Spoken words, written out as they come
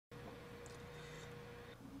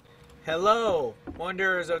Hello,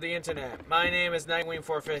 wanderers of the internet. My name is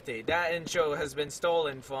Nightwing450. That intro has been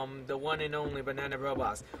stolen from the one and only Banana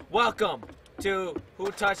Robots. Welcome to Who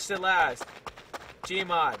Touched It Last?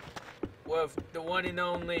 Gmod with the one and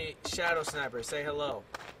only Shadowsniper. Say hello.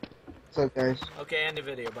 What's up, guys? Okay, end the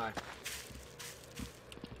video. Bye.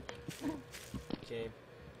 Okay.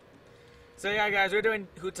 So yeah, guys, we're doing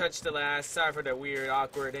Who Touched It Last. Sorry for the weird,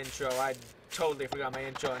 awkward intro. I totally forgot my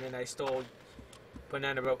intro, and then I stole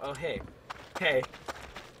Banana Robot. Oh, hey. Hey.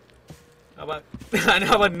 How about...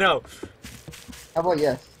 How about no? How about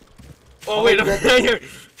yes? Oh, wait. How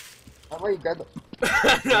about you grab the...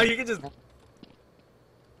 No, you can just... Where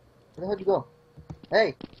the hell did you go?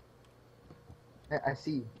 Hey! Hey, I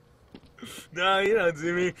see you. No, you don't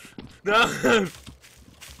see me. No.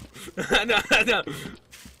 No.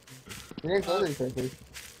 You didn't go this way, please.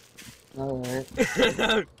 No, alright.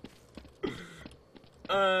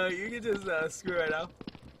 You can just screw right out.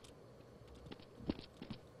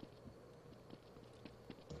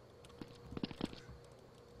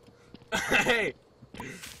 Hey!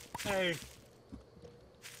 Hey!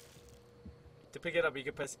 To pick it up, you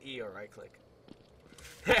can press E or right click.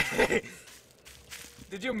 Hey!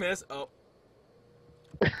 Did you miss? Oh.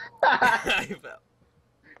 I fell.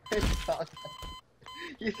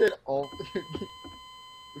 You said, oh.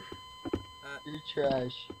 You're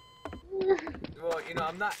trash. Well, you know,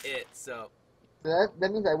 I'm not it, so... That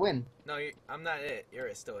means I win. No, I'm not it.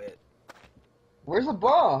 You're still it. Where's the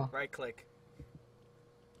ball? Right click.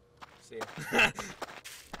 See.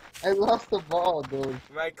 I lost the ball, dude.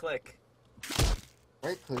 Right click.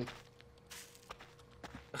 Right click.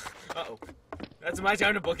 Uh-oh. That's my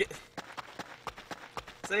time to book it.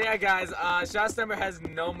 So yeah, guys, Shadowsniper has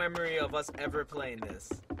no memory of us ever playing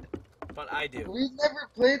this. But I do. We never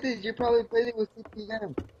played this. You probably played it with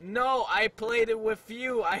CPM. No, I played it with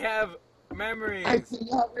you. I have memories. I do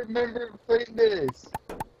not remember playing this.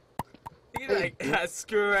 You can, like,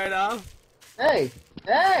 screw right off. Hey!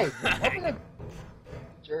 Hey! Open the...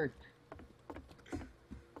 Jerk.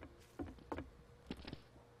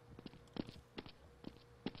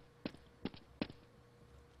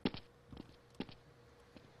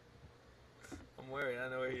 I'm worried. I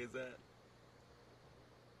know where he's at.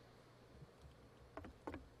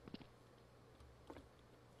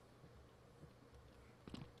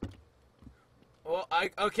 Well,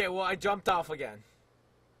 I jumped off again.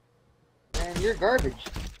 Man, you're garbage.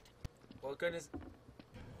 Well, goodness.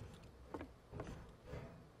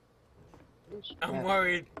 Yeah. I'm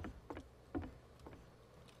worried.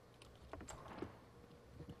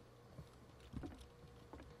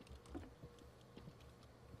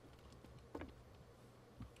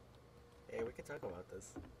 Hey, we can talk about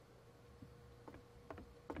this.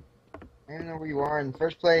 I don't know where you are in the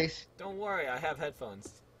first place. Don't worry, I have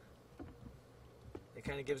headphones. It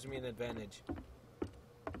kind of gives me an advantage.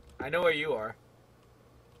 I know where you are.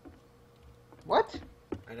 What?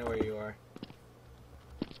 I know where you are.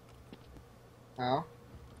 Oh.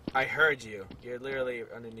 I heard you. You're literally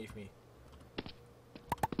underneath me.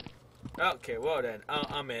 Okay, well then.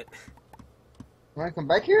 I'm it. You wanna come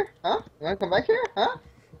back here? Huh? You wanna come back here? Huh?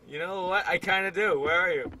 You know what? I kind of do. Where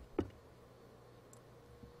are you?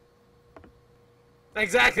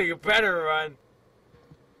 Exactly, you better run.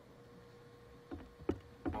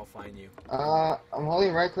 I'll find you. I'm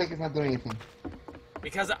holding right click, it's not doing anything.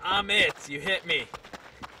 Because I'm it. You hit me.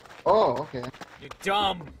 Oh, okay. You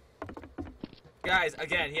dumb. Guys,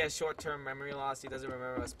 again, he has short-term memory loss. He doesn't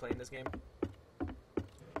remember us playing this game.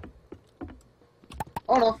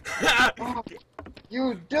 Oh no. Oh,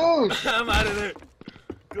 you douche! I'm out of there.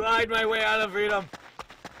 Glide my way out of freedom.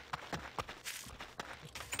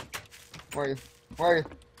 Where are you? Where are you?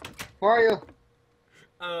 Where are you?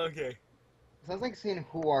 Okay. Sounds like saying,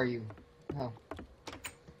 who are you? Oh.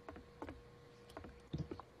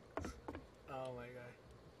 Oh my god.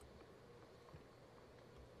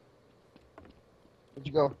 Where'd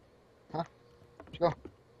you go? Huh? Where'd you go?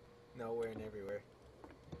 Nowhere and everywhere.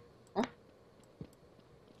 Huh?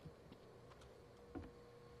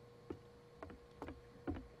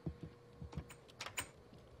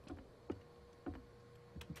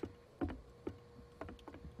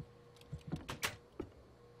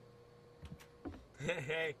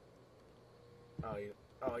 Hey.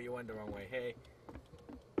 Oh, you went the wrong way. Hey.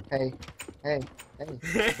 Hey. Hey.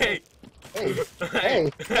 Hey. Hey. Hey.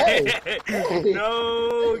 Hey. Hey. Hey.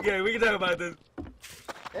 No. Okay, we can talk about this.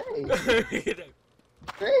 Hey. We can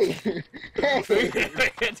Hey.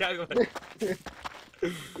 Hey. talk about it.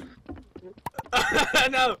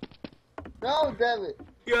 No. No, damn it.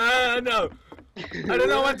 No. I don't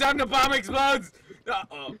know what time the bomb explodes.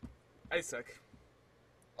 Oh, I suck.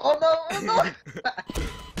 Oh no! Oh no!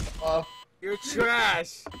 Oh. You're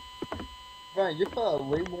trash. Brian, you fell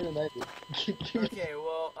way more than I did. Okay,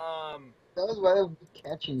 well, That was why I was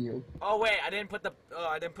catching you. oh wait, I didn't put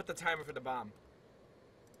the timer for the bomb.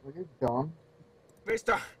 Were you dumb?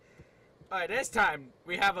 Restart. Alright, this time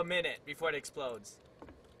we have a minute before it explodes.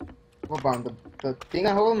 What bomb? The thing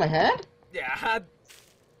I hold in my hand? Yeah.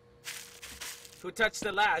 Who touched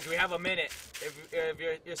the last? We have a minute. If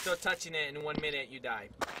you're still touching it in 1 minute, you die.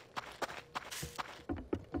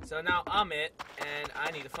 So now I'm it, and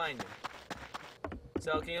I need to find you.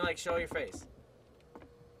 So can you like show your face?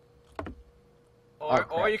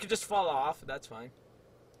 Or you could just fall off. That's fine.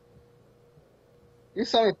 You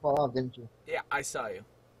saw me fall off, didn't you? Yeah, I saw you.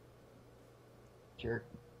 Jerk.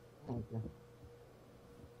 Okay.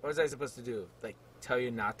 What was I supposed to do? Like tell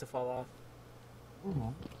you not to fall off? Mm-hmm.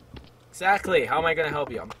 Exactly. How am I gonna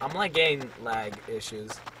help you? I'm like getting lag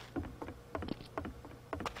issues.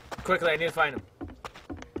 Quickly, I need to find him.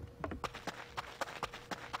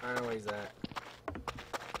 I don't know where he's at.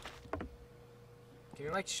 Can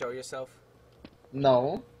you like show yourself?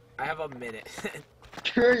 No. I have a minute.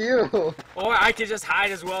 Screw you. Or I could just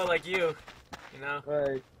hide as well, like you. You know?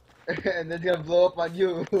 Right. And then it's gonna blow up on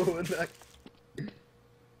you.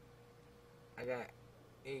 I got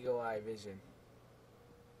eagle eye vision.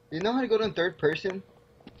 You know how to go to third person?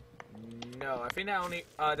 No, I think that only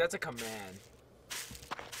that's a command.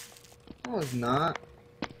 No, it's not.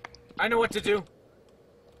 I know what to do.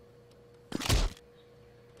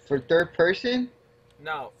 For third person?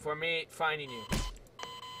 No, for me finding you.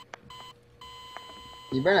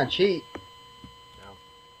 You better not cheat.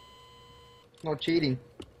 No. No cheating.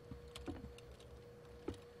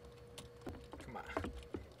 Come on.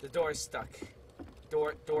 The door is stuck.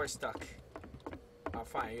 Door is stuck. Oh,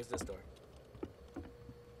 fine. Use this door.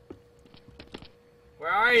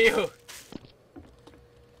 Where are you?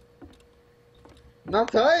 I'm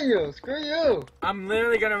not telling you. Screw you. I'm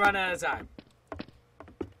literally gonna run out of time.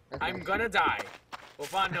 That's I'm nice. gonna die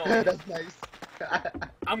without knowing. That's nice.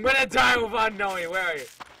 I'm gonna die without knowing. Where are you?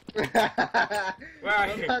 Where are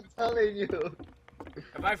I'm you? not telling you.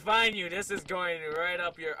 If I find you, this is going right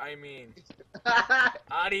up your. I mean,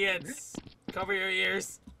 audience, cover your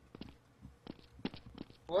ears.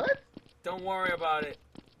 What? Don't worry about it,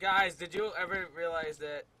 guys. Did you ever realize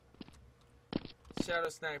that Shadow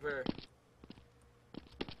Sniper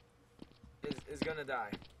is gonna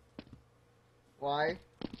die? Why?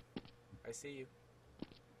 I see you.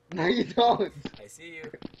 No, you don't. I see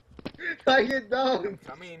you. No, you don't.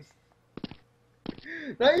 Come in.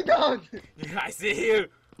 No, you don't. I see you.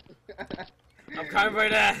 I'm coming for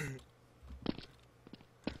that.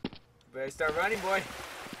 Better start running, boy.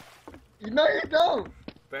 No, you don't.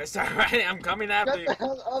 Better start running. I'm coming after Shut you. the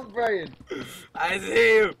hell up, Brian. I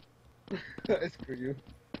see you. Screw you.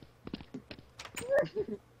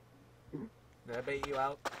 Did I bait you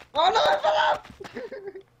out? Oh no, I fell up.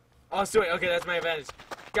 Oh, sweet. Okay, that's my advantage.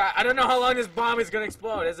 God, I don't know how long this bomb is gonna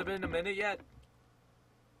explode. Has it been a minute yet?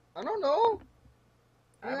 I don't know.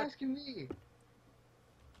 You're I'm asking me.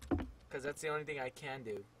 Because that's the only thing I can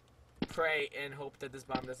do. Pray and hope that this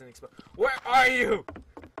bomb doesn't explode. Where are you?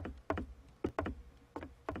 I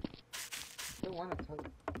don't want to tell you.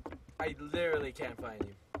 I literally can't find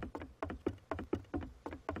you.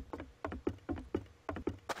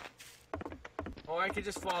 Or I could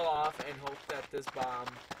just fall off and hope that this bomb...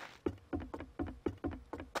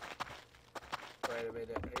 Wait a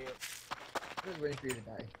minute. Are you... I'm just waiting for you to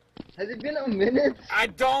die. Has it been a minute? I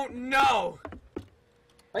don't know!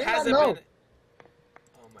 I do Has not it know. been...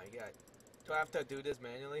 Oh my god. Do I have to do this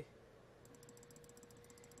manually?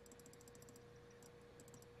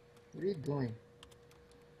 What are you doing?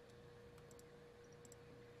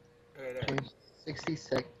 Okay, there. 6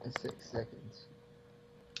 seconds.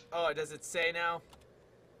 Oh, does it say now?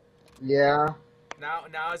 Yeah.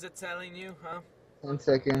 Now is it telling you, huh? 10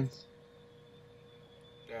 seconds.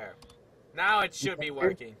 There. Now it should be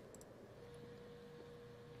working.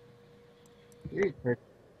 You're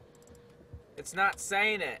It's not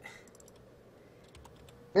saying it.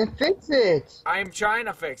 Then fix it! I'm trying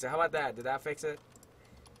to fix it. How about that? Did that fix it?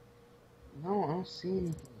 No, I don't see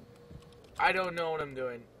anything. I don't know what I'm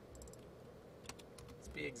doing. Let's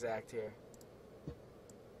be exact here.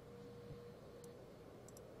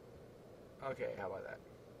 Okay, how about that?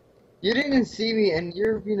 You didn't see me and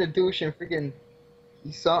you're being a douche and freaking...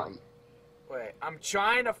 You saw... Wait, I'm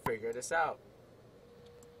trying to figure this out.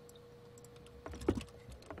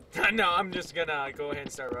 No, I'm just gonna go ahead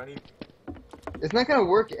and start running. It's not gonna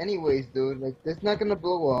work anyways, dude. Like, it's not gonna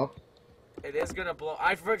blow up. It is gonna blow.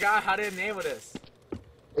 I forgot how to enable this.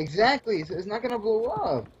 Exactly, so it's not gonna blow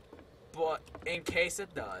up. But in case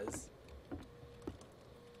it does,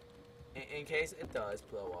 In case it does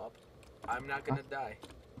blow up, I'm not gonna die.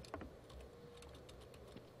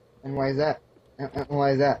 And why is that? And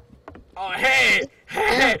why is that? Oh, hey!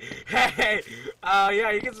 Hey! Hey! Oh,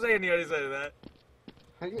 yeah, you can stay on the other side of that.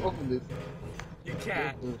 How do you open this? You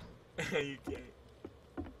can't. You can't.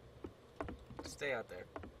 Stay out there.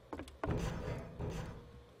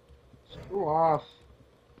 Screw off.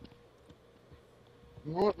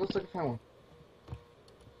 You know what? Looks like I found one.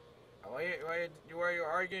 Why are you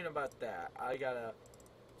arguing about that? I gotta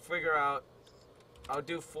figure out. I'll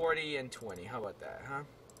do 40 and 20. How about that, huh?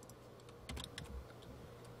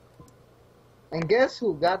 And guess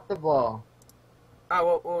who got the ball?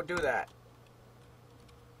 Oh, we'll do that.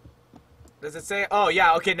 Does it say? Oh,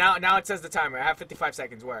 yeah. Okay, now it says the timer. I have 55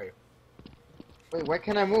 seconds. Where are you? Wait, why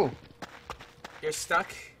can't I move? You're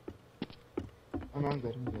stuck. Oh no, I'm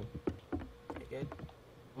good. I'm good. You good?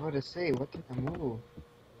 What to say? What can I move?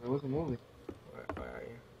 I wasn't moving. Where are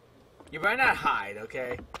you? You better not hide,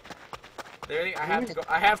 okay? Literally, I have to go.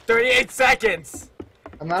 I have 38 seconds.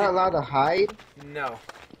 I'm not allowed to hide? No.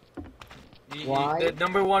 Why? The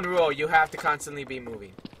number one rule: you have to constantly be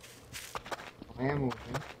moving. I am moving.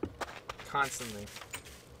 Constantly.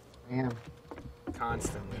 I am.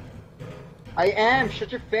 Constantly. I am!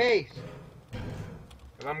 Shut your face!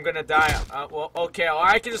 If I'm gonna die, well, okay, or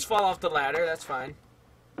I can just fall off the ladder. That's fine.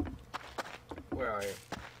 Where are you?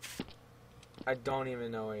 I don't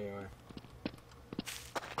even know where you are.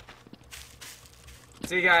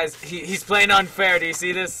 See, guys, he's playing unfair. Do you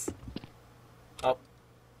see this? Oh,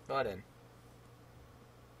 go in.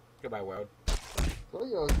 Goodbye, world. So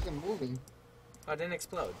yo, keep moving. Oh, it didn't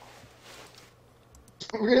explode.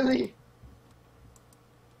 Really?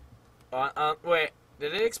 Wait,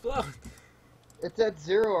 did it explode? It's at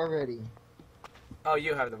 0 already. Oh,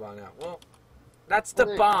 you have the bomb now. Well, that's the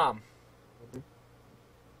bomb.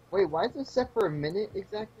 Wait, why is it set for a minute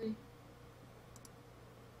exactly?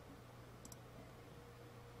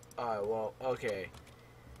 Alright, well, okay.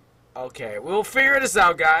 Okay, we'll figure this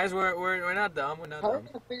out, guys. We're not dumb. We're not How are dumb. we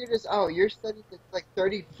gonna figure this out? Your study takes like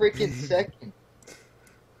 30 freaking seconds.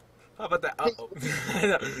 How about that? Uh-oh.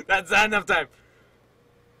 That's not enough time.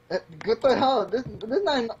 What the hell? This is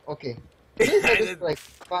not enough. Okay. This is like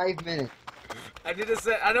 5 minutes. I did a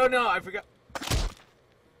set. I don't know. I forgot.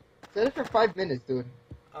 Set it for 5 minutes, dude.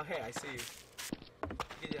 Oh, hey, I see you.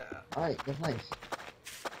 Yeah. Alright, that's nice.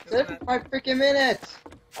 Set it for 5 freaking minutes!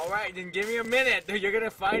 Alright, then give me a minute. Dude, you're gonna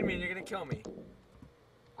find me and you're gonna kill me.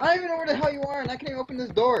 I don't even know where the hell you are and I can't even open this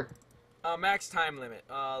door. Max time limit.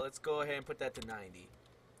 Let's go ahead and put that to 90.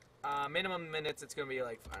 Minimum minutes, it's gonna be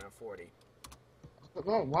like, I don't know, 40. But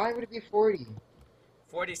no, why would it be 40?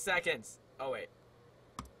 40 seconds. Oh, wait.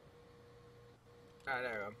 Alright,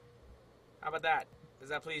 there we go. How about that? Does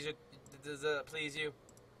that please you? Does that please you?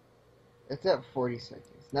 It's at 40 seconds.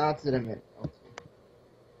 Now it's at a minute. Okay.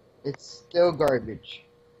 It's still garbage.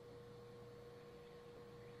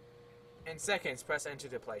 In seconds, press enter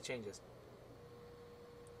to play changes.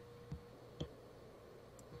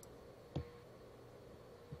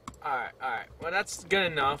 Alright. Well, that's good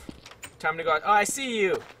enough. Time to go out. Oh, I see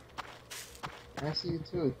you! I see you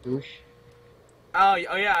too, douche. Oh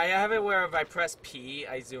yeah, I have it where if I press P,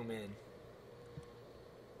 I zoom in.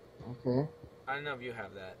 Okay. I don't know if you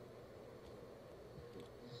have that.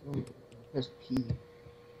 Press P.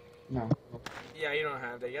 No. Yeah, you don't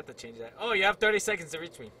have that. You have to change that. Oh, you have 30 seconds to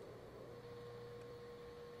reach me.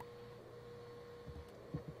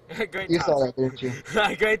 Great You toss. saw that, didn't you?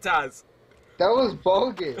 Great toss. That was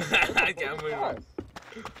bogus. I can't move on.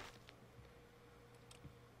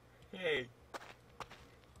 Hey.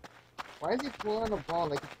 Why is he pulling on a ball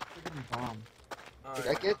like it's a freaking bomb? Like,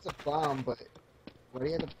 Right. I get it's a bomb, but why do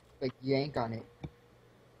you have to like yank on it?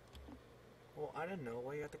 Well, I don't know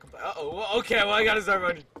why you have to come back. Uh-oh. Well, okay, well, I gotta start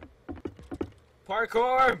running.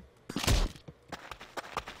 Parkour!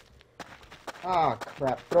 Ah,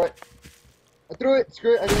 crap. Throw it. I threw it.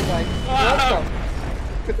 Screw it. I didn't die.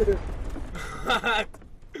 Wow.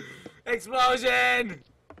 Explosion!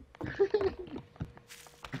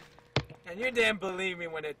 And you didn't believe me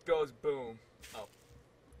when it goes boom. Oh.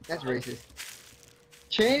 That's racist.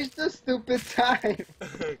 Change the stupid time.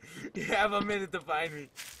 You have a minute to find me.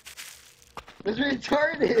 That's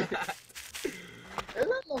retarded. There's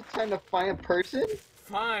not no time to find a person.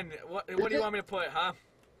 Fine. What do you want me to put, huh?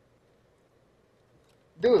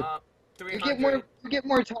 Dude, 300. you get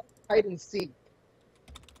more time to hide and seek.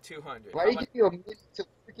 200. Why do you give you a minute to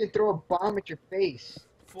freaking throw a bomb at your face?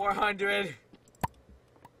 400.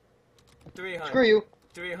 300. Screw you.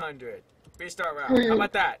 300. Restart round. Screw you. How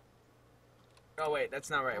about that? Oh, wait. That's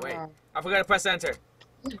not right. Wait. I forgot to press enter.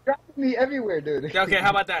 You're dropping me everywhere, dude. Okay,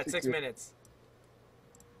 how about that? 6 minutes.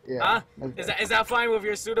 Yeah. Huh? Is that fine with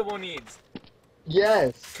your suitable needs?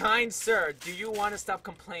 Yes. Kind sir, do you want to stop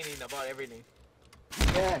complaining about everything?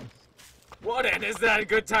 Yes. Well then, is that a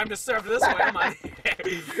good time to surf this way? I'm on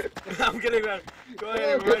here. I'm gonna go ahead and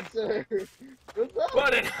Hello, run. good sir. What's up? Well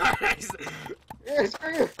then, Yeah,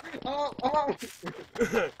 screw you. I'm out.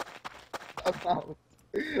 I'm out.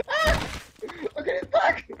 Ah! Okay, it's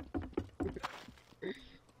back.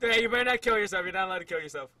 hey, you better not kill yourself. You're not allowed to kill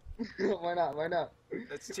yourself. Why not? Why not?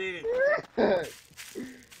 That's cheating.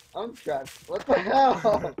 I'm trapped. What the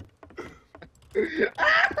hell?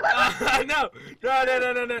 No!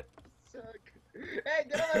 No. Suck. Hey,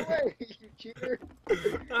 get out of my way, you cheater.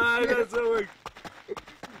 That's so weak.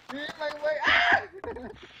 Get in my way. Ah!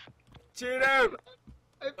 Cheater!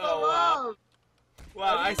 I fell Oh, wow. off.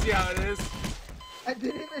 Wow, I see how it is. I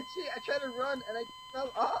didn't even cheat. I tried to run and I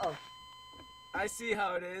fell off. I see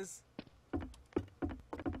how it is.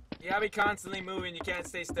 You gotta be constantly moving. You can't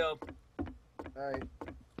stay still. Alright.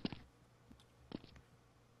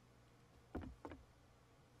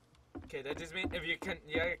 Okay, that just means if you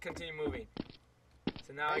gotta continue moving.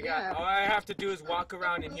 So now Yeah. all I have to do is walk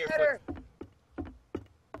around in here.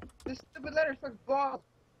 This stupid letter sucks balls.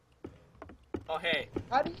 Oh hey.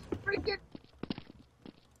 How do you freak it?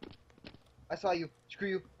 I saw you. Screw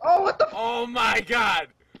you. Oh, what the f— Oh my god!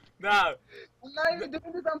 No. I'm not even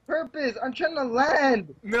doing this on purpose. I'm trying to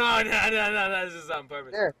land. No, this is on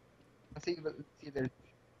purpose. There. I see you, but see there.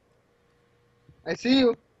 I see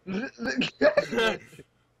you.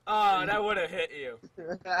 Oh, that would have hit you.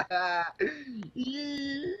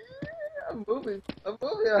 Yeah, I'm moving.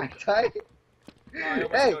 Aren't I? Oh, I almost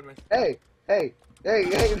Hey, killed me. hey.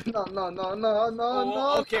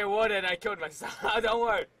 No. Okay, well then, I killed myself. Don't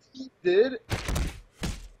worry. He did.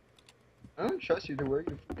 I don't trust you to where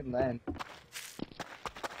you freaking land.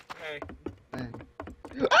 Hey. Man.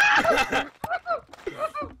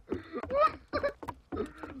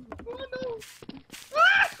 Oh no!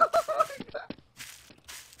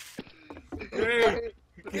 Hey,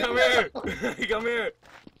 come here! Come here!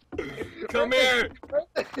 Come here!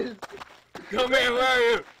 Come here, where are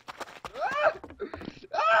you?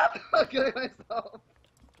 I'm killing myself.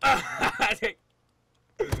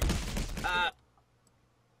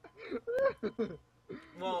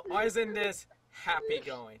 Well, isn't this happy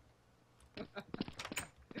going?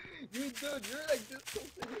 You dude, you're like this close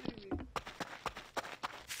to hitting me.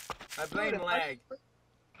 I blame Dude, lag.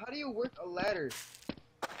 How do you work a ladder?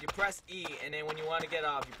 You press E, and then when you want to get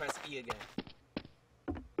off, you press E again.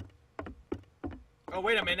 Oh,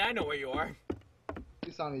 wait a minute, I know where you are.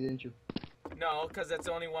 You saw me, didn't you? No, because that's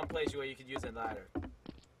only one place where you could use a ladder.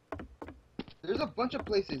 There's a bunch of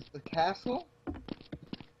places. The castle?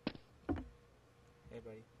 Hey,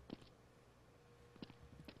 buddy.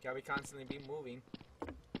 Gotta be constantly be moving.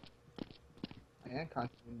 I am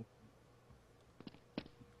constantly moving.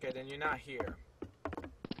 Okay, then you're not here.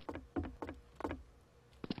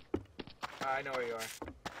 I know where you are.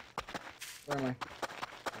 Where am I?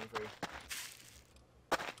 Coming for you.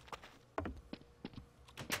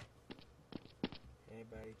 Hey,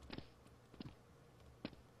 buddy.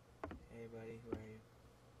 Hey, buddy, where are you?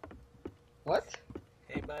 What?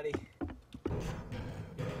 Hey, buddy.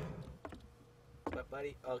 What,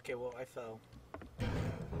 buddy? Okay, well, I fell.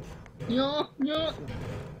 No. Do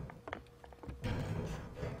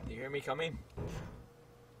you hear me coming?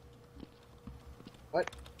 What?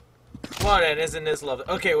 Well then, isn't this lovely?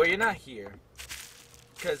 Okay, well you're not here.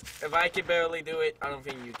 Because if I can barely do it, I don't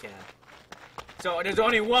think you can. So there's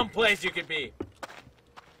only one place you could be.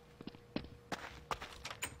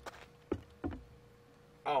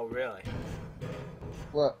 Oh, really?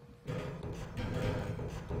 What?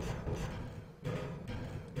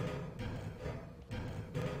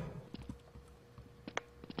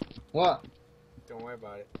 What? Don't worry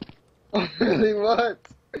about it. Oh, really? What?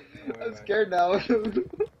 Don't worry I'm about scared now.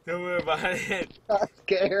 Don't worry about it. I'm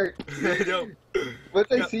scared. Don't. Once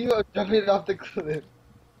I see you, I'm jumping off the cliff.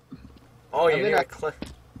 Oh, you're I'm near in a cliff.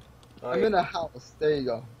 Oh, I'm yeah. in a house. There you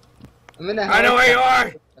go. I'm in a house. I know where you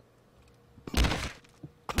are!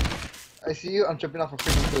 I see you. I'm jumping off a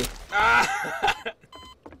freaking cliff. Ah!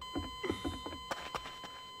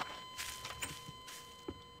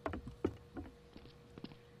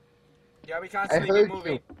 You gotta be I constantly heard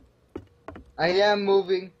moving. you. I am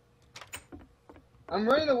moving. I'm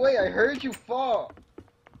running away. I heard you fall.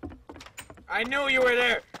 I knew you were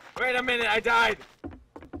there. Wait a minute, I died.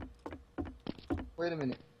 Wait a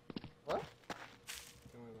minute. What?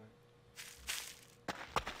 Don't worry about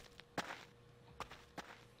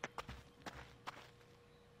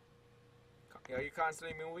it. Are you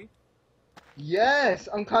constantly moving? Yes,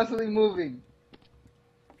 I'm constantly moving.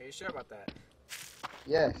 Are you sure about that?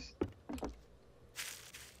 Yes.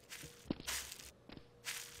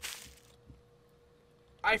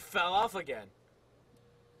 I fell off again.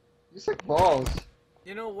 You suck balls.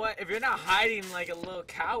 You know what? If you're not hiding like a little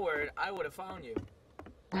coward, I would have found you.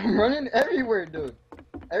 I'm running everywhere, dude.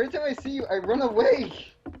 Every time I see you, I run away.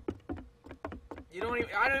 You don't even.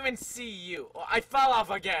 I don't even see you. Oh, I fell off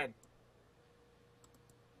again.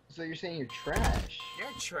 So you're saying you're trash?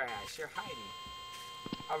 You're trash. You're hiding.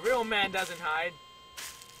 A real man doesn't hide.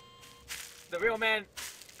 The real man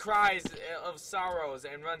cries of sorrows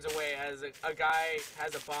and runs away as a guy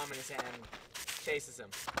has a bomb in his hand and chases him.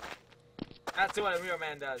 That's what a real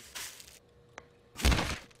man does.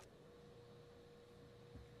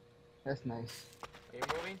 That's nice. Are you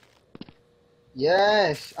moving?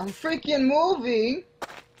 Yes, I'm freaking moving.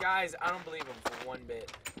 Guys, I don't believe him for one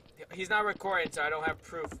bit. He's not recording, so I don't have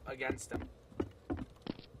proof against him.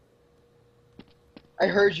 I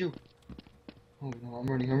heard you. Oh no, I'm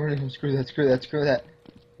running. Screw that.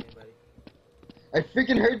 Hey, buddy. I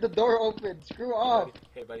freaking heard the door open. Screw off.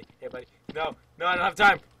 Hey, buddy. No, I don't have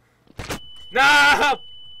time. No!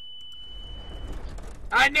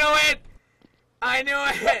 I knew it! I knew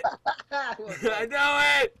it!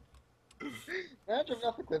 I'm jumping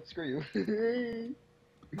off the cliff. Screw you.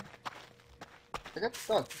 I got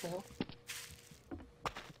stuck. What the hell?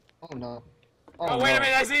 Oh no. Oh, wait a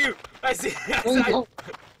minute! I see you! I see No, you you! don't.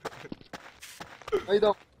 No, you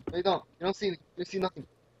don't. You don't see me. You see nothing.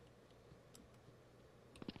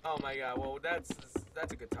 Oh my god! Well, that's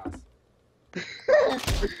a good toss.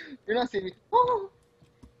 You're not seeing me. Oh.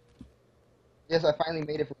 Yes, I finally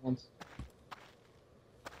made it for once.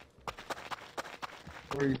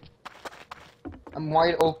 Where are you? I'm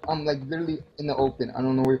wide open. I'm like literally in the open. I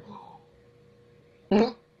don't know where.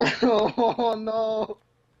 Oh no!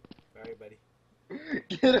 Sorry, buddy.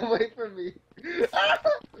 Get away from me!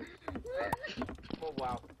 Oh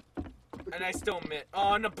wow! And I still missed.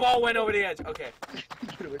 Oh, and the ball went over the edge. Okay.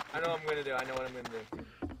 Get away. I know what I'm gonna do. I know what I'm gonna do.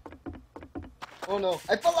 Oh no!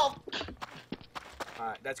 I fell off.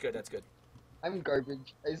 Alright, that's good. That's good. I'm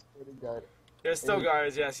garbage. I swear to God. You're still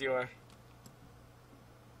garbage. Yes, you are.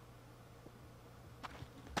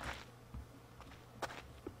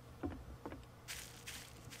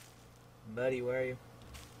 Buddy, where are you?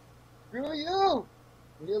 Screw you!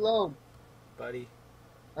 Leave me alone. Buddy.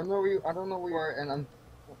 I don't know where you. I don't know where you are, and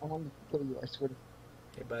I want to kill you. I swear.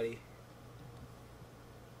 Hey, buddy.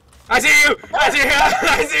 I see you! I see you!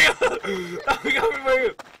 I see you! I'm coming for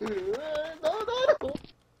you! No!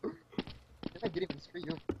 You're not getting me. Screw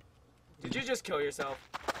you. Did you just kill yourself?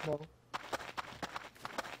 No.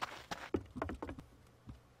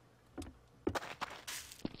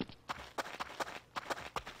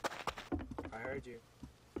 I heard you.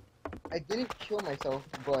 I didn't kill myself,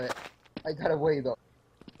 but I got away though.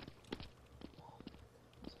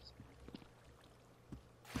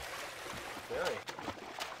 Really?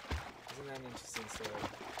 Isn't that an interesting story?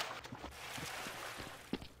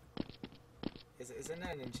 Isn't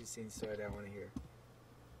that an interesting story that I want to hear?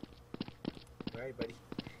 Alright, buddy.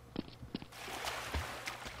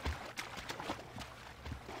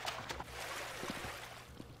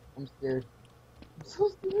 I'm scared. I'm so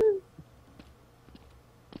scared.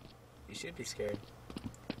 You should be scared.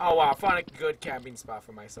 Oh wow, I found a good camping spot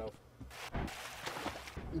for myself.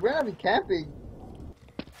 We're not be camping.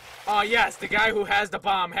 Oh yes, the guy who has the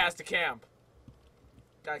bomb has to camp.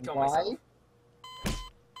 Gotta kill myself.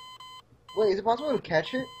 Wait, is it possible to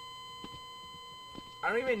catch it? I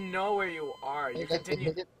don't even know where you are. You Like, continue.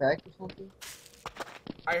 hit it back or something?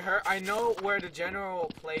 I know where the general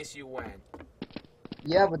place you went.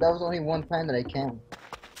 Yeah, but that was only one time that I camped.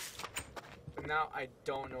 But now I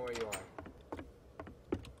don't know where you are.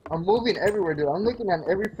 I'm moving everywhere, dude. I'm looking at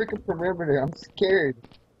every freaking perimeter. I'm scared.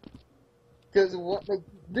 Cause what, like,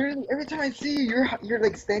 literally every time I see you, you're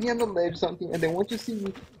like standing on the ledge or something, and then once you see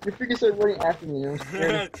me, you freaking start running after me. And I'm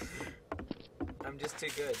scared. I'm just too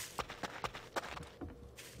good.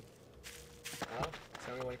 Oh,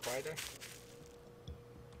 somebody went quiet there.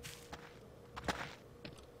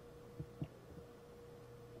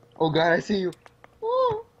 Oh God, I see you.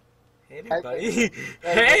 Oh. Hey there, buddy.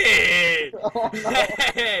 Hey! Oh, no.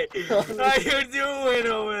 Hey! Oh, no. How you doing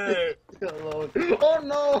over there? Alone. Oh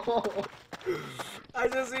no! I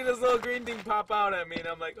just see this little green thing pop out at me, and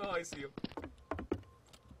I'm like, oh, I see you.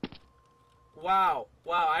 Wow,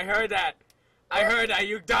 I heard that. I heard that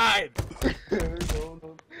you died.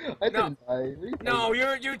 No. I didn't die. No,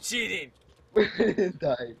 you're cheating. I didn't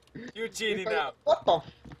die. You're cheating now. What the?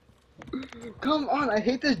 Come on, I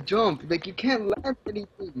hate this jump. Like, you can't land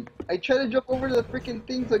anything. I try to jump over the freaking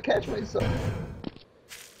thing to catch myself.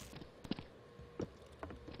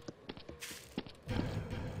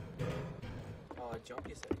 jump,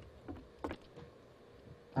 you say?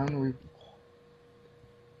 I don't know.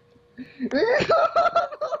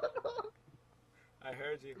 I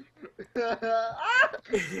heard you. No.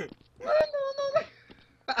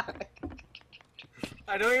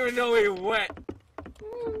 I don't even know where you went.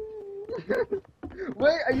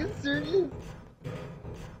 Wait, are you serious?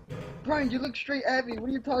 Brian, you look straight at me. What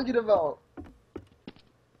are you talking about?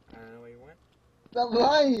 I don't know where you went. Stop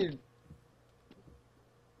lying.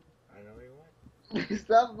 I don't know where you went.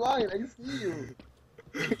 Stop lying. I see you.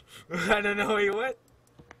 I don't know where you went.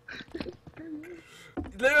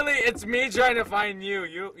 Literally, it's me trying to find you.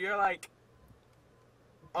 You're like,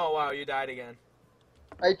 oh wow, you died again.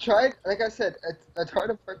 I tried, like I said, I tried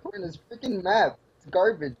to parkour in this freaking map. It's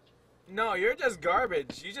garbage. No, you're just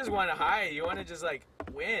garbage. You just want to hide. You want to just like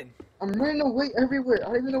win. I'm running away everywhere. I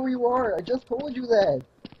don't even know where you are. I just told you that.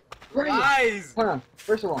 Right. Lies. Hold on.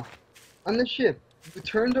 First of all, on the ship, you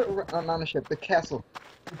turned around, not on the ship, the castle.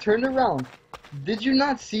 You turned around. Did you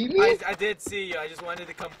not see me? I did see you. I just wanted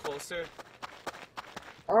to come closer.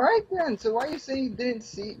 Alright then, so why are you saying you didn't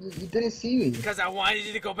see me? Because I wanted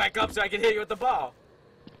you to go back up so I could hit you with the ball.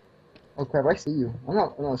 Oh crap, I see you.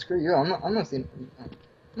 No, screw you. I'm not seeing, I'm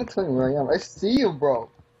not telling you where I am. I see you, bro.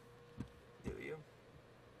 Do you?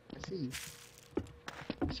 I see you.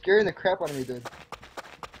 You're scaring the crap out of me, dude.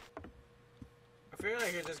 I feel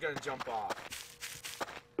like you're just gonna jump off.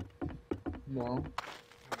 No.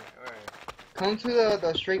 Okay, alright. Come to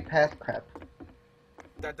the straight path, crap.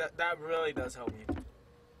 That really does help me.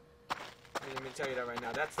 Let me tell you that right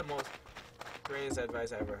now. That's the most greatest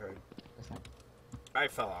advice I ever heard. I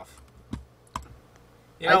fell off.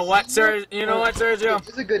 You know what, sir? You know what, Sergio? This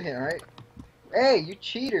is a good hint, right? Hey, you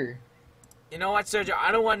cheater. You know what, Sergio?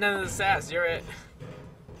 I don't want none of the sass. You're it.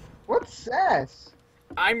 What sass?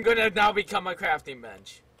 I'm gonna now become a crafting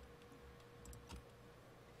bench.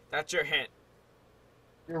 That's your hint.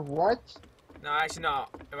 You're what? No, actually, no.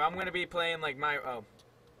 If I'm gonna be playing like my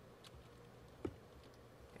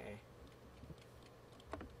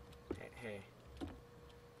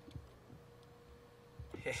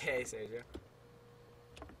Hey, Sergio.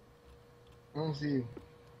 I don't see you.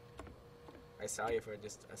 I saw you for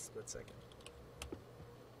just a split second.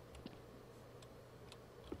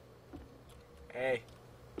 Hey.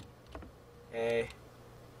 Hey.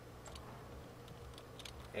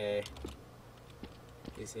 Hey.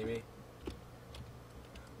 You see me?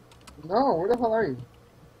 No, where the hell are you?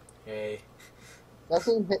 Hey. That's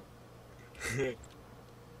saying hit.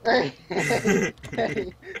 Hey.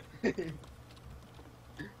 Hey.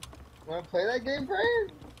 Wanna play that game,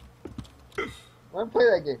 Brian? Wanna play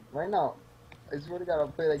that game right now? I swear to God, I'll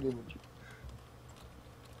play that game with you.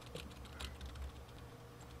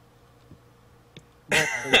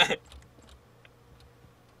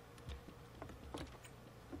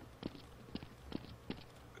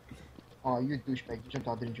 Oh, you a douchebag. You jumped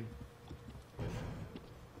out, didn't you?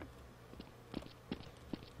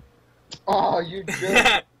 Oh, you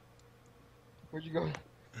jerk. Where'd you go?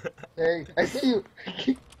 Hey, I see you.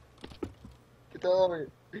 Get the hell over here.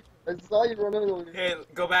 I saw you run over here. Hey,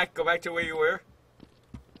 go back to where you were.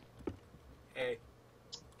 Hey.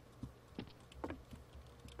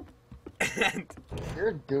 You're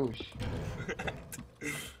a douche.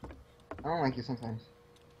 I don't like you sometimes.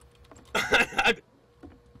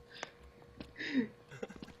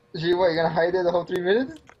 Gee, what, you gonna hide there the whole 3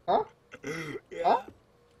 minutes? Huh? Yeah. Huh?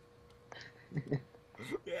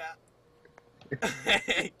 Yeah.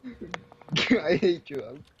 I hate you.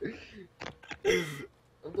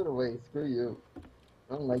 I'm gonna wait. Screw you.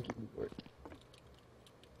 I don't like you anymore.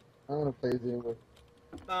 I don't wanna play this anymore.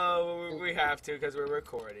 Oh, we have to because we're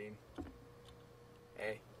recording.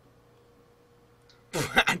 Hey.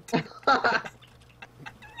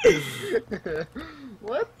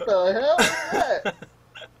 What the hell is that?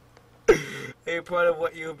 Are you proud of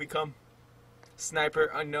what you have become?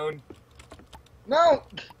 Sniper unknown. No!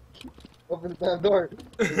 Open the damn door.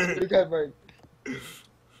 Pretty good, Mark.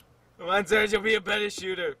 Come on, Serge, be a better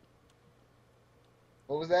shooter.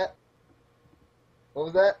 What was that? What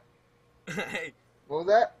was that? Hey, What was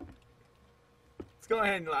that? let's go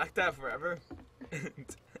ahead and lock that forever.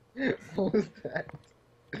 What was that?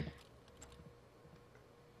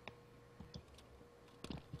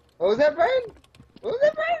 What was that, Brian? What was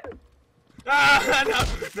that, Brian? Ah,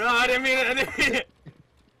 no, I didn't mean it.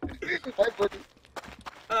 Hi, buddy.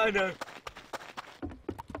 Oh, no.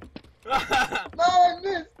 No, I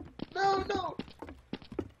missed! No, no!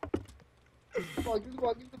 Come on, give me the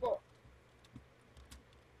ball, give me the ball.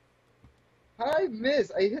 How did I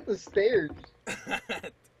miss? I hit the stairs.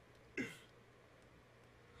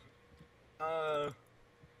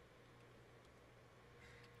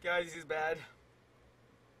 Guys, he's bad.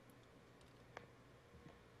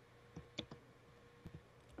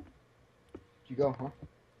 go, huh?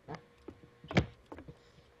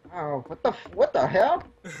 Oh, what the hell?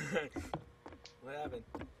 What happened?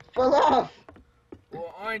 Fell off!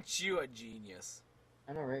 Well, aren't you a genius?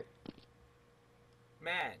 I know, right?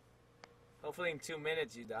 Man, hopefully in 2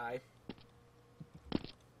 minutes you die.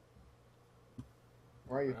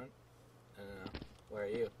 Where are you? I don't know. Where are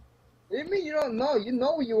you? What do you mean you don't know? You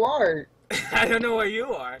know where you are. I don't know where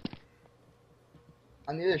you are.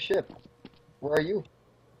 On the other ship. Where are you?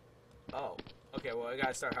 Oh, okay, well I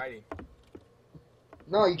gotta start hiding.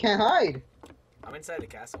 No, you can't hide. I'm inside the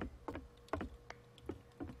castle.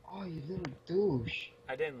 Oh, you little douche.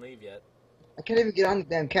 I didn't leave yet. I can't even get on the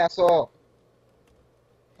damn castle.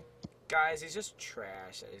 Guys, he's just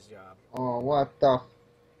trash at his job. Oh, what the...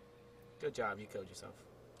 Good job, you killed yourself.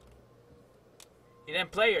 You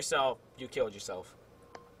didn't play yourself, you killed yourself.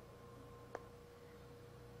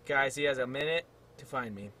 Guys, he has a minute to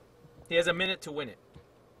find me. He has a minute to win it.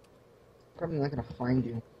 Probably not gonna find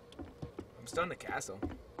you. I'm still in the castle.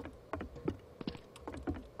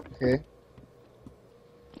 Okay.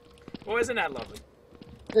 Well, isn't that lovely?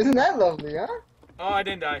 Isn't that lovely, huh? Oh, I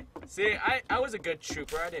didn't die. See, I was a good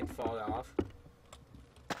trooper. I didn't fall off.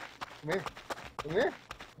 Come here. Come here.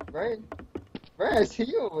 Brian. Brian, I see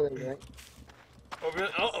you over there, right? Oh,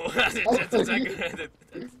 really? Oh, that's a second.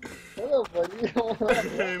 Hello, buddy.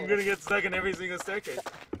 I'm gonna get stuck in every single staircase.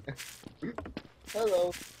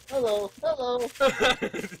 Hello. Hello. Hello.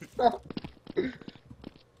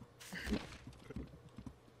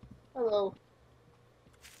 Hello.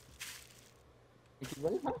 You keep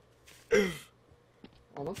running, huh?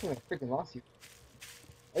 Oh, don't tell me I freaking lost you.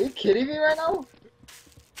 Are you kidding me right now?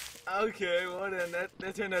 Okay, well then,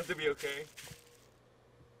 that turned out to be okay.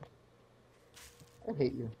 I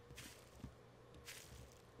hate you.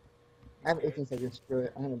 I have 18 seconds. Screw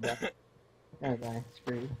it. I'm gonna die. I'm gonna die.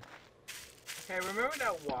 Screw you. Hey, remember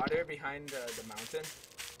that water behind the mountain?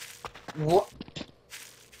 What?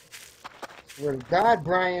 Swear to God,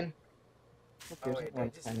 Brian. Oh, wait, I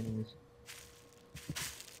just...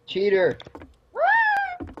 Cheater.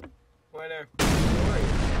 Where there? Where are you?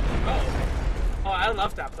 Oh. Oh, I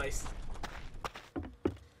love that place.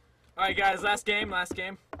 Alright, guys, last game, last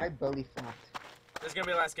game. I belly flopped. This is gonna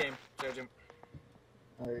be the last game, Sergeant.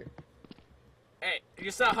 Alright. Hey,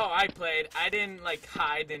 you saw how I played. I didn't, like,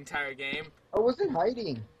 hide the entire game. I wasn't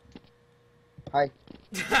hiding. Hi.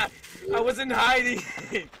 I wasn't hiding.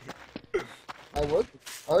 I was.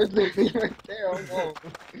 I was literally right there. Oh no.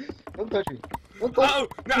 Don't touch me. Don't touch Oh!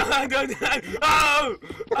 No, don't. Oh!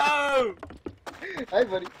 Oh! Hi,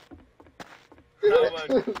 buddy. How about...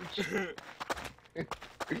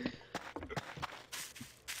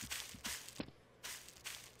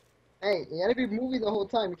 Hey, you gotta be moving the whole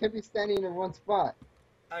time. You can't be standing in one spot.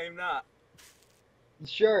 I am not. You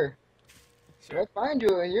sure? Sure. If I find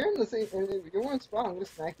you and you're in the same, if you're in one spot, I'm gonna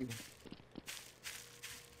smack you.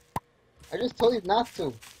 I just told you not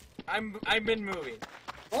to. I've been moving.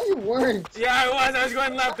 No, you weren't. Yeah, I was. I was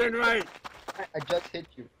going left and right. I just hit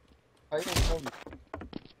you. How you gonna tell me?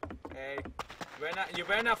 Hey, you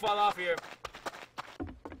better not fall off here.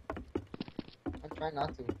 I'm trying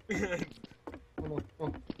not to. Oh no,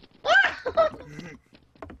 no.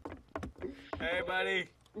 Hey, buddy.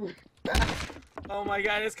 Oh my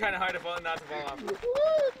God, it's kind of hard to not to fall off.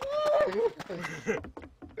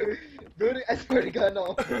 Dude, I swear to God,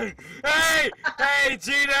 no. Hey! Hey,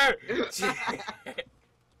 cheater!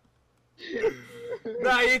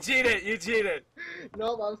 No, you cheated. You cheated.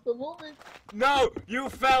 No, but I'm still moving. No, you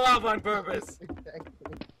fell off on purpose.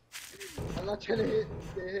 Exactly. I'm not trying to get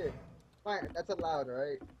hit. Fine, that's allowed,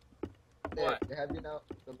 alright? What? They have you now.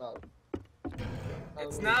 It's allowed.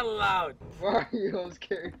 It's not allowed. Where are you? I'm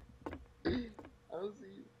scared. I don't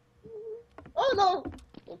see you. Oh no!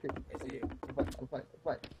 Okay. I see you. I'm fine.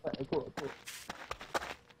 I'm cool.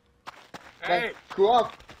 Hey! Fine. Cool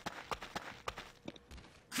off.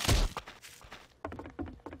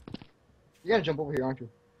 You're gonna jump over here, aren't you?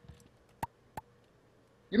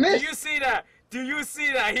 You Do missed! you see that? Do you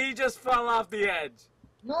see that? He just fell off the edge.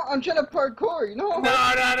 No, I'm trying to parkour, you know? No.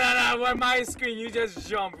 On my screen, you just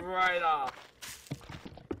jumped right off.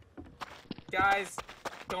 Guys,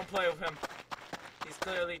 don't play with him. He's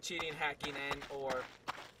clearly cheating, hacking, and or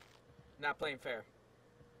not playing fair.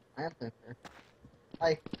 I am playing fair.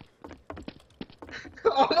 Hi.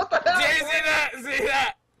 Oh, what the hell? See that? See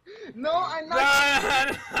that? No, I'm not.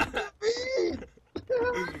 No.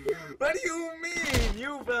 What do you mean?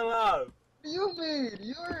 You fell off. What do you mean?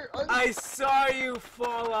 You're. I saw you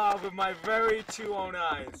fall off with my very two own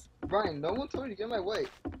eyes. Brian, no one told you to get in my way.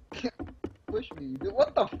 Push me. Dude,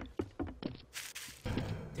 what the?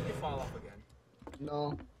 Did you fall off again?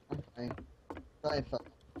 No, I'm fine. I fell.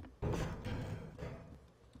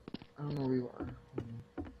 I don't know where you are.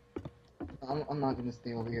 I'm not gonna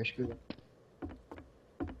stay over here. Screw that.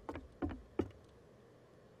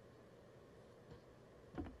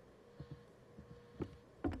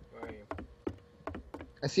 Where are you?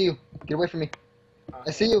 I see you. Get away from me. Oh, I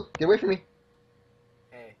see you. Get away from me.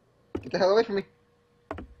 Hey. Get the hell away from me.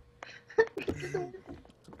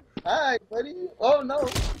 Hi, buddy. Oh no.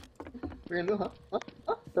 We're gonna do, huh?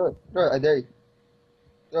 Huh? Throw it. Throw it. I dare you.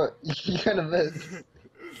 Throw it. You kinda missed.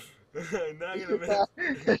 Not gonna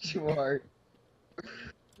miss. Yes, you are.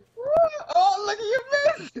 Oh, look at you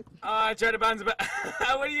miss! Oh, I tried to bounce back.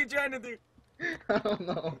 What are you trying to do? I don't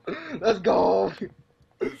know. Let's go.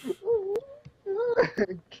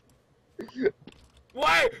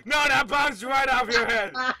 Why? No, that bounced right off your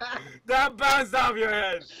head. That bounced off your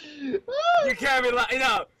head. You can't be lying.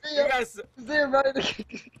 No, you guys. See you, buddy. See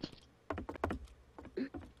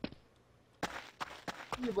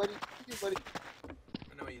you, buddy. See you, buddy.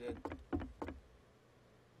 I know what you did.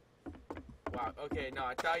 Wow. Okay. No,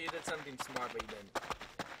 I thought you did something smart, but you didn't.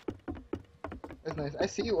 That's nice. I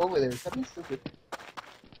see you over there. Stop being stupid.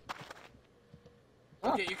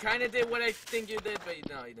 Oh. Okay, you kind of did what I think you did, but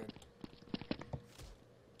no, you didn't.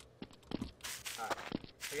 Alright.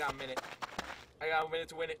 I got a minute. I got a minute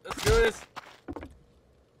to win it. Let's do this.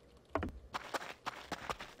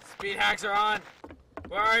 Speed hacks are on.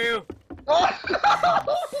 Where are you? Oh!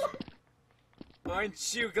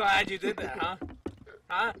 Aren't you glad you did that, huh?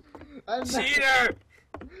 Huh? I'm Cheater!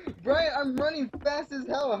 Brian, I'm running fast as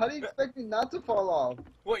hell. How do you expect me not to fall off?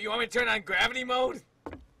 What, you want me to turn on gravity mode?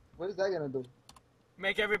 What is that gonna do?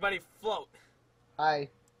 Make everybody float. Hi.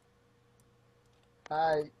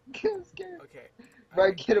 Hi. I'm scared. Okay.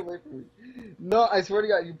 Brian, get away from me. No, I swear to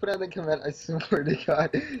God, you put on the command. I swear to God.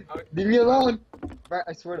 Okay. Leave me alone. Brian,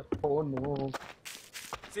 I swear to. Oh no.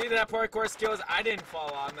 See that parkour skills? I didn't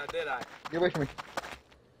fall on that, did I? Get away from me.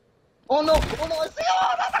 Oh no! Oh no! I see you!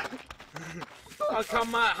 Oh, no. Oh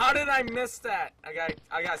come on! How did I miss that? I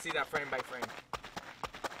gotta see that frame by frame.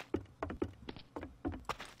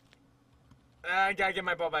 I gotta get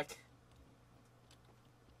my ball back.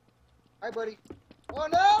 Hi, buddy. Oh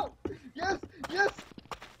no! Yes! Yes!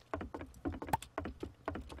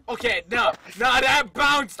 Okay, no, that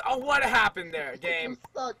bounced. Oh, what happened there, game? I'm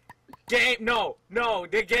stuck. Game, no,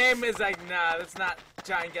 the game is like, nah, let's not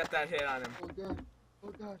try and get that hit on him. Oh god.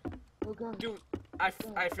 Oh god. Oh god. Dude, I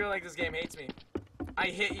feel like this game hates me. I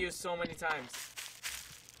hit you so many times.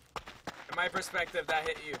 In my perspective, that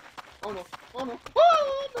hit you. Oh no. Oh no.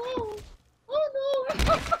 Oh no. Oh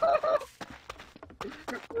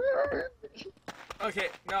no. Okay,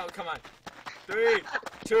 no, come on. 3,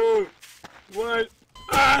 2, 1.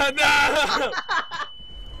 Ah, no!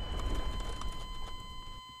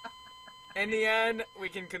 In the end, we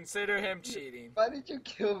can consider him cheating. Why did you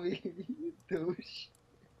kill me, you douche?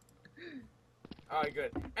 Alright,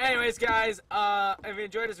 good. Anyways, guys, if you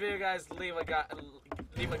enjoyed this video, guys, leave a like.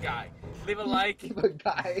 Leave a guy.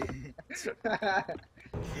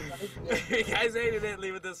 If you guys hated it,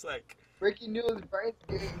 leave a dislike. Breaking news, Brian's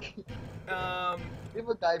gay. Leave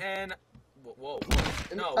a guy. And whoa.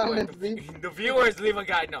 In No, the comments, the viewers leave a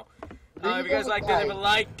guide. No. If you guys liked it, guide. leave a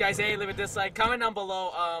like. Guys, hey, leave a dislike. Comment down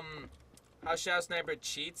below. How Shadowsniper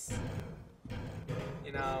cheats.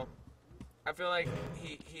 You know, I feel like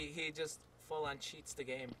he just full on cheats the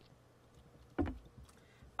game.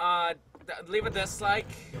 Leave a dislike.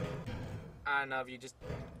 I don't know if you just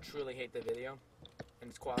truly hate the video and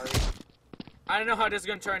its quality. I don't know how this is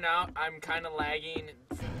gonna turn out. I'm kind of lagging.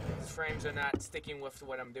 These frames are not sticking with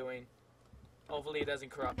what I'm doing. Hopefully it doesn't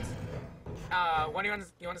corrupt. What do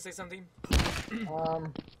you want to say something?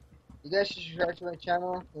 You guys should subscribe to my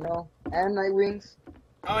channel, you know, and Nightwings.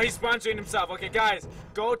 Oh, he's sponsoring himself. Okay, guys,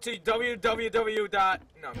 go to www.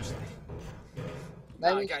 No, I'm just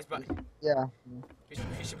Nightwings. guys, but Yeah. we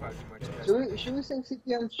should probably do more. Should we say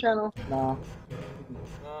CPM's channel? No.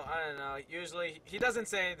 Well, I don't know. Usually he doesn't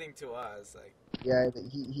say anything to us. Like. Yeah,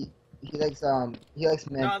 he likes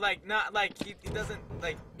men. No, like not like he doesn't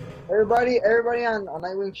like. Everybody on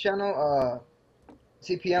Nightwing's channel,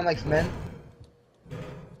 CPM likes men.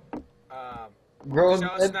 Grown.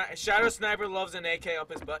 Shadow Sniper loves an AK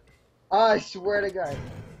up his butt. I swear to God.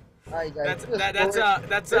 Alright, guys.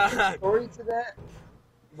 That's a story to that.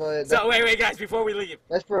 But so wait, guys, before we leave.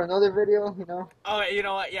 That's for another video, you know. Oh, you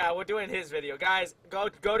know what? Yeah, we're doing his video, guys. Go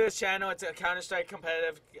to his channel. It's a Counter-Strike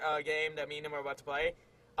competitive game that me and him are about to play.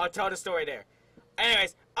 I'll tell the story there.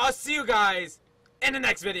 Anyways, I'll see you guys in the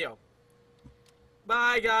next video.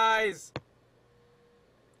 Bye, guys.